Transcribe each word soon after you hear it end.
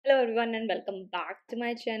everyone and welcome back to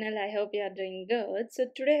my channel. I hope you are doing good. So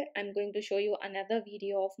today I'm going to show you another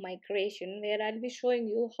video of migration where I'll be showing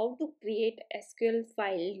you how to create SQL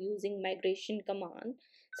file using migration command.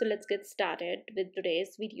 So let's get started with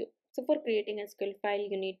today's video. So for creating SQL file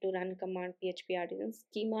you need to run command php artisan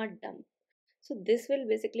schema dump. So this will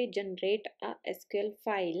basically generate a SQL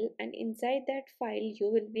file, and inside that file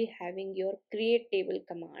you will be having your create table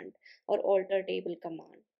command or alter table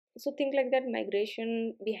command. So think like that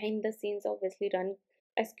migration behind the scenes obviously run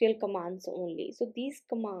SQL commands only. So these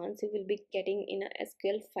commands you will be getting in a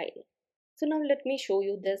SQL file. So now let me show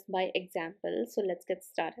you this by example. So let's get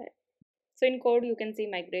started. So in code you can see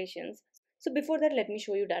migrations. So before that let me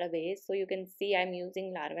show you database. So you can see I'm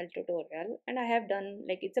using Laravel tutorial and I have done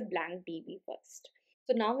like it's a blank DB first.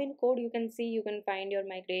 So now in code you can see you can find your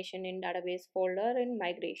migration in database folder and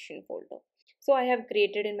migration folder. So I have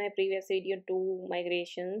created in my previous video two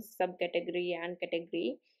migrations, subcategory and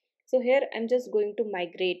category. So here I'm just going to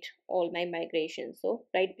migrate all my migrations. So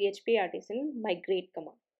write php artisan migrate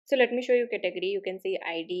command. So let me show you category. You can see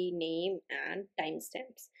ID, name and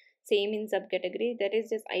timestamps. Same in subcategory, there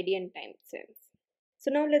is just ID and timestamps.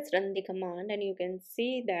 So now let's run the command and you can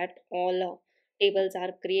see that all tables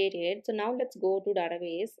are created. So now let's go to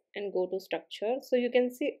database and go to structure. So you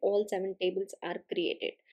can see all 7 tables are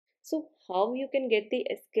created. So how you can get the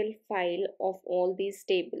SQL file of all these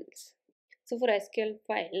tables? So for SQL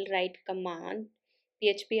file, write command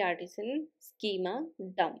php artisan schema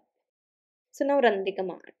dump. So now run the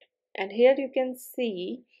command and here you can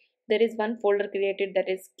see there is one folder created, that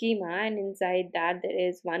is schema, and inside that there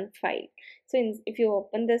is one file. So if you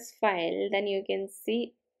open this file then you can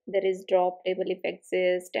see there is drop table if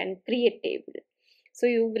exist and create table. So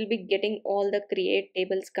you will be getting all the create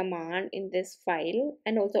tables command in this file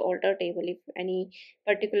and also alter table if any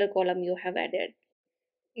particular column you have added.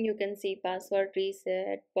 You can see password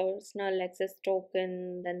reset, personal access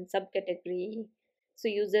token, then subcategory. So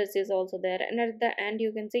users is also there, and at the end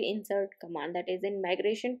you can see insert command, that is in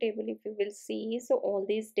migration table. If you will see, so all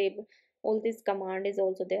this command is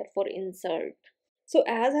also there for insert. So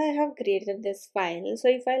as I have created this file, so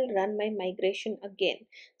if I'll run my migration again,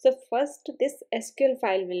 so first this SQL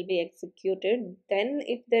file will be executed, then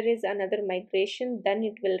if there is another migration then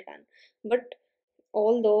it will run. But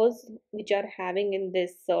all those which are having in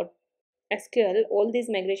this SQL, all these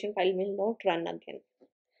migration file will not run again.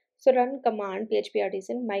 So run command php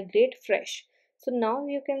artisan migrate fresh. So now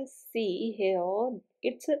you can see here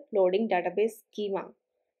it's a loading database schema.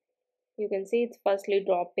 You can see it's firstly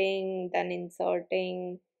dropping, then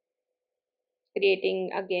inserting,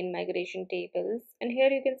 creating again migration tables, and here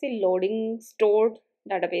you can see loading stored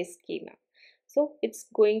database schema. So it's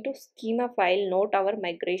going to schema file, not our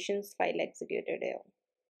migrations file executed here.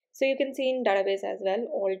 So you can see in database as well,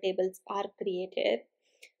 all tables are created.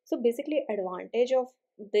 So basically advantage of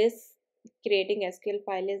this creating SQL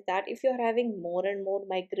file is that if you're having more and more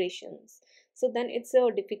migrations, so then it's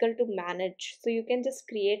difficult to manage. So you can just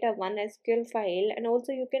create a one SQL file and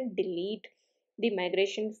also you can delete the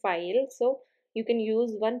migration file. So you can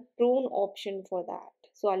use one prune option for that.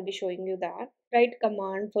 So I'll be showing you that. Write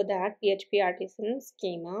command for that php artisan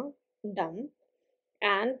schema dump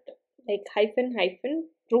and like hyphen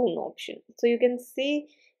prune option. So you can see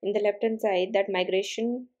in the left hand side that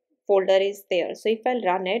migration folder is there. So if I'll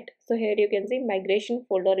run it, so here you can see migration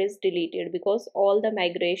folder is deleted because all the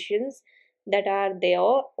migrations that are there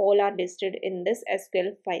all are listed in this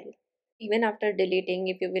SQL file. Even after deleting,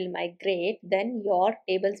 if you will migrate, then your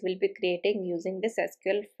tables will be creating using this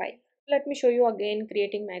SQL file. Let me show you again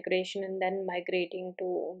creating migration and then migrating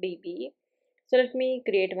to DB. So let me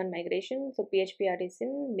create one migration. So php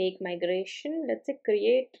artisan make migration. Let's say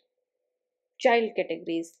create child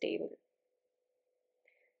categories table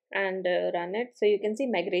and run it. So you can see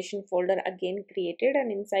migration folder again created,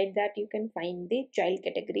 and inside that you can find the child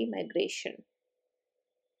category migration.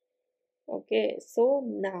 Okay, so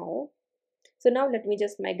now let me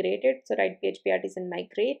just migrate it. So write php artisan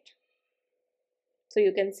migrate. So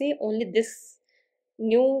you can see only this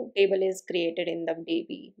new table is created in the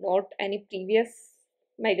DB, not any previous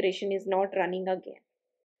migration is not running again.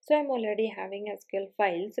 So I'm already having SQL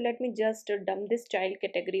file. So let me just dump this child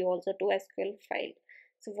category also to SQL file.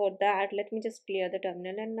 So for that, let me just clear the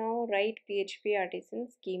terminal and now write php artisan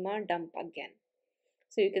schema dump again.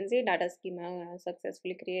 So you can see data schema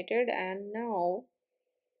successfully created, and now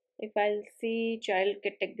if I'll see child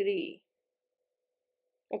category,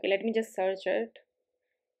 okay, let me just search it,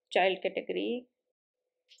 child category.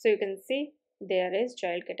 So you can see there is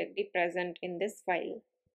child category present in this file.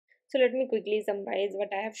 So let me quickly summarize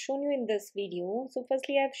what I have shown you in this video. So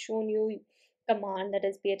firstly, I have shown you command, that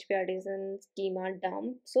is php artisan schema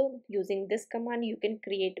dump. So using this command you can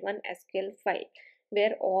create one SQL file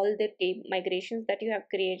where all the migrations that you have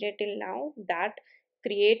created till now, that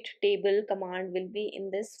create table command will be in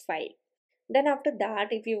this file. Then after that,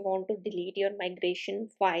 if you want to delete your migration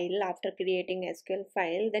file after creating SQL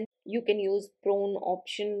file, then you can use prune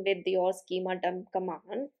option with your schema dump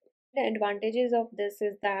command. The advantages of this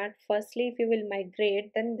is that firstly, if you will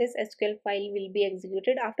migrate, then this SQL file will be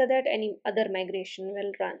executed. After that, any other migration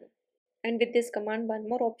will run. And with this command, one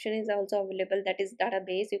more option is also available, that is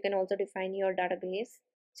database. You can also define your database.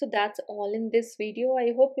 So that's all in this video.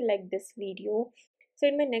 I hope you like this video. So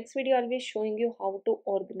in my next video, I'll be showing you how to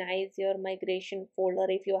organize your migration folder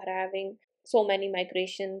if you are having so many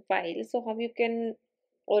migration files. So how you can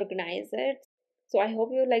organize it. So I hope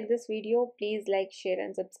you like this video. Please like, share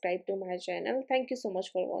and subscribe to my channel. Thank you so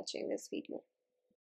much for watching this video.